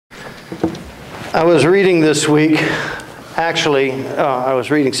I was reading this week, actually, I was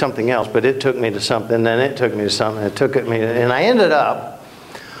reading something else, but it took me to something, then it took me to something, and I ended up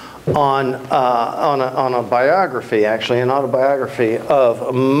on a biography, actually, an autobiography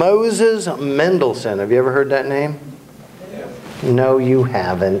of Moses Mendelssohn. Have you ever heard that name? No, you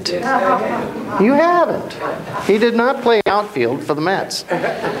haven't. You haven't. He did not play outfield for the Mets.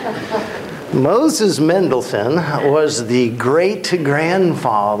 Moses Mendelssohn was the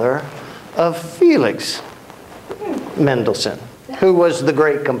great-grandfather of Felix Mendelssohn, who was the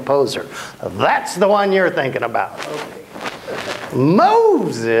great composer. That's the one you're thinking about.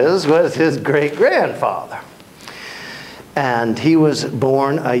 Moses was his great-grandfather. And he was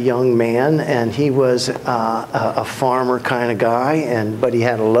born a young man, and he was a farmer kind of guy, but he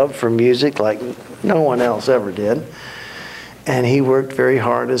had a love for music like no one else ever did. And he worked very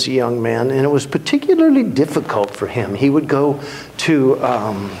hard as a young man, and it was particularly difficult for him. He would go to,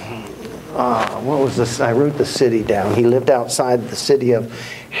 what was this? I wrote the city down. He lived outside the city of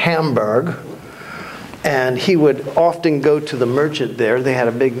Hamburg, and he would often go to the merchant there. They had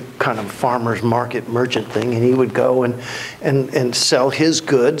a big kind of farmer's market merchant thing, and he would go and sell his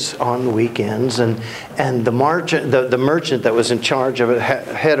goods on the weekends. And the merchant that was in charge of it,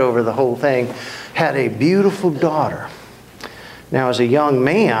 head over the whole thing, had a beautiful daughter. Now, as a young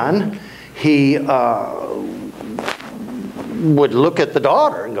man, he would look at the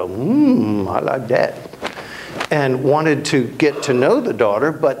daughter and go, I like that, and wanted to get to know the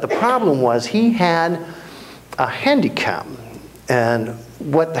daughter. But the problem was he had a handicap. And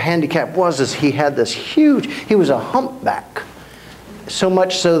what the handicap was is he had this he was a humpback, so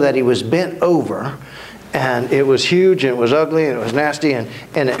much so that he was bent over. And it was huge, and it was ugly, and it was nasty, and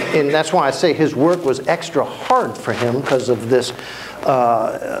that's why I say his work was extra hard for him because of this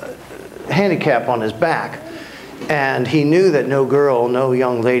handicap on his back. And he knew that no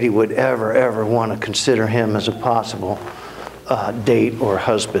young lady would ever want to consider him as a possible date or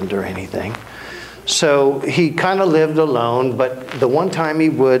husband or anything. So he kind of lived alone, but the one time he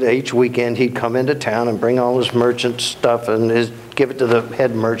would, each weekend, he'd come into town and bring all his merchant stuff and give it to the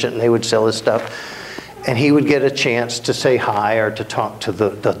head merchant, and they would sell his stuff. And he would get a chance to say hi or to talk to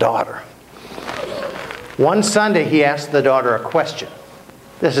the daughter. One Sunday, he asked the daughter a question.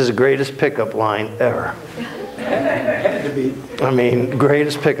 This is the greatest pickup line ever. I mean,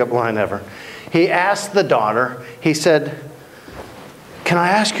 greatest pickup line ever. He asked the daughter, he said, "Can I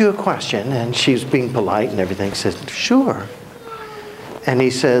ask you a question?" And she was being polite and everything. He says, "Sure." And he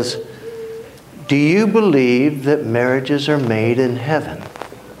says, "Do you believe that marriages are made in heaven?"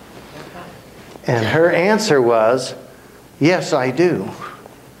 And her answer was, "Yes, I do."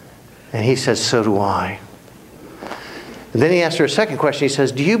 And he says, "So do I." And then he asked her a second question. He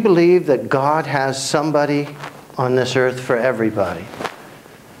says, "Do you believe that God has somebody on this earth for everybody?"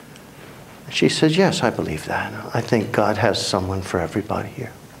 She says, "Yes, I believe that. I think God has someone for everybody here."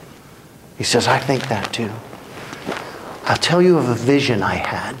 He says, "I think that too. I'll tell you of a vision I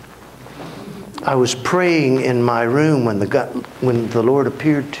had. I was praying in my room when the Lord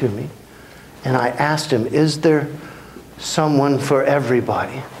appeared to me. And I asked him, is there someone for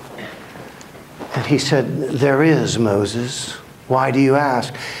everybody?" And he said, "There is, Moses. Why do you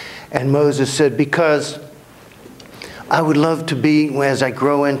ask?" And Moses said, "Because I would love to be, as I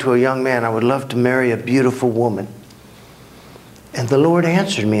grow into a young man, I would love to marry a beautiful woman." And the Lord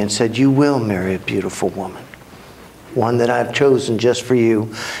answered me and said, "You will marry a beautiful woman, one that I've chosen just for you.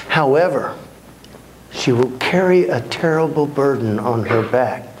 However, she will carry a terrible burden on her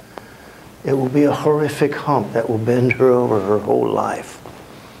back. It will be a horrific hump that will bend her over her whole life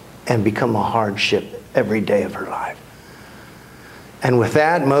and become a hardship every day of her life." And with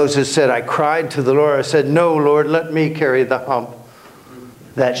that, Moses said, I cried to the Lord. I said, "No, Lord, let me carry the hump,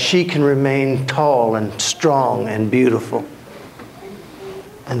 that she can remain tall and strong and beautiful."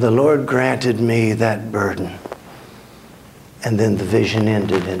 And the Lord granted me that burden. And then the vision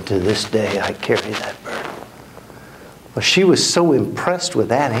ended, and to this day I carry that burden. Well, she was so impressed with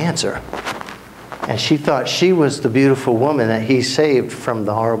that answer. And she thought she was the beautiful woman that he saved from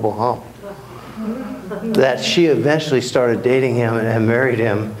the horrible hump, that she eventually started dating him and married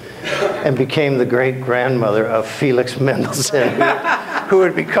him and became the great-grandmother of Felix Mendelssohn, who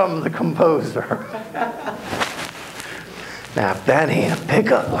would become the composer. Now, if that ain't a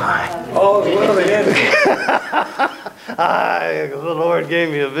pickup line. Oh, well, it is. The Lord gave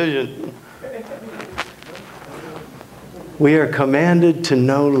me a vision. We are commanded to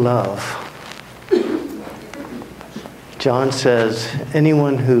know love. John says,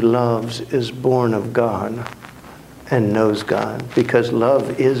 anyone who loves is born of God and knows God, because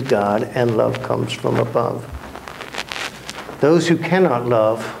love is God and love comes from above. Those who cannot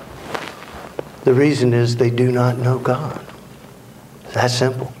love The reason is they do not know God. It's that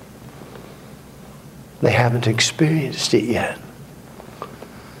simple. They haven't experienced it yet.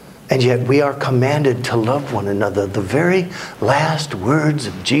 And yet we are commanded to love one another. The very last words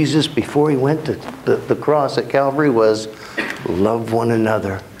of Jesus before he went to the cross at Calvary was, love one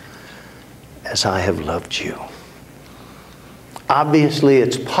another as I have loved you. Obviously,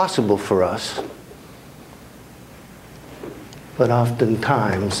 it's possible for us, but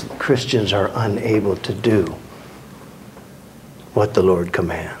oftentimes Christians are unable to do what the Lord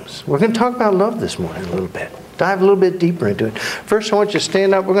commands. We're going to talk about love this morning a little bit. Dive a little bit deeper into it. First, I want you to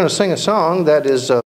stand up. We're going to sing a song that is